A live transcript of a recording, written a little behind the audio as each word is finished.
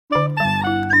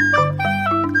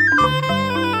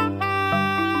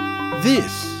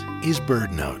This is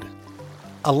BirdNote.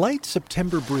 A light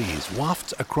September breeze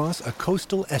wafts across a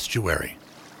coastal estuary.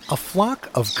 A flock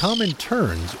of common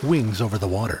terns wings over the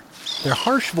water, their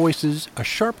harsh voices a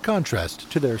sharp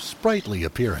contrast to their sprightly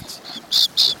appearance.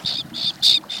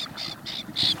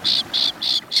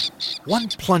 One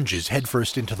plunges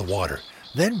headfirst into the water,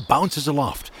 then bounces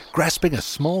aloft, grasping a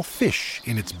small fish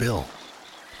in its bill.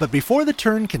 But before the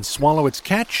tern can swallow its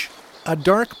catch, a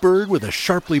dark bird with a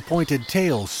sharply pointed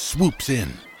tail swoops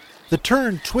in. The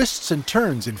tern twists and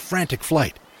turns in frantic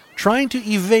flight, trying to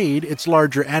evade its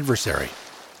larger adversary.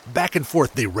 Back and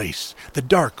forth they race, the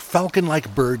dark,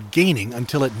 falcon-like bird gaining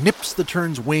until it nips the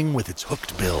tern's wing with its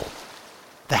hooked bill.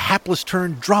 The hapless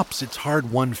tern drops its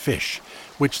hard-won fish,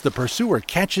 which the pursuer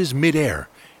catches midair,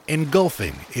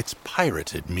 engulfing its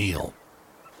pirated meal.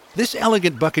 This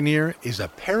elegant buccaneer is a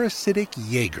parasitic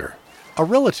Jaeger, a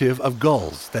relative of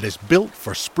gulls that is built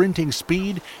for sprinting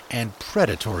speed and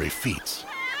predatory feats.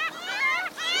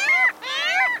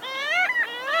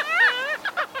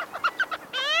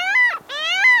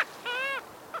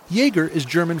 Jaeger is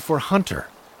German for hunter,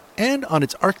 and on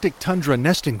its Arctic tundra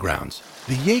nesting grounds,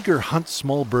 the Jaeger hunts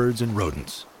small birds and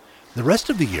rodents. The rest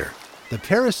of the year, the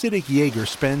parasitic Jaeger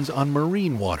spends on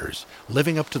marine waters,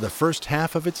 living up to the first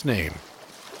half of its name.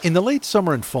 In the late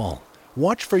summer and fall,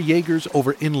 watch for Jaegers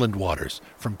over inland waters,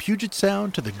 from Puget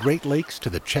Sound to the Great Lakes to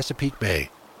the Chesapeake Bay.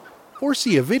 Or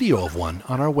see a video of one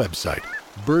on our website,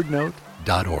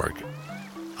 birdnote.org.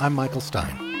 I'm Michael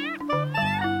Stein.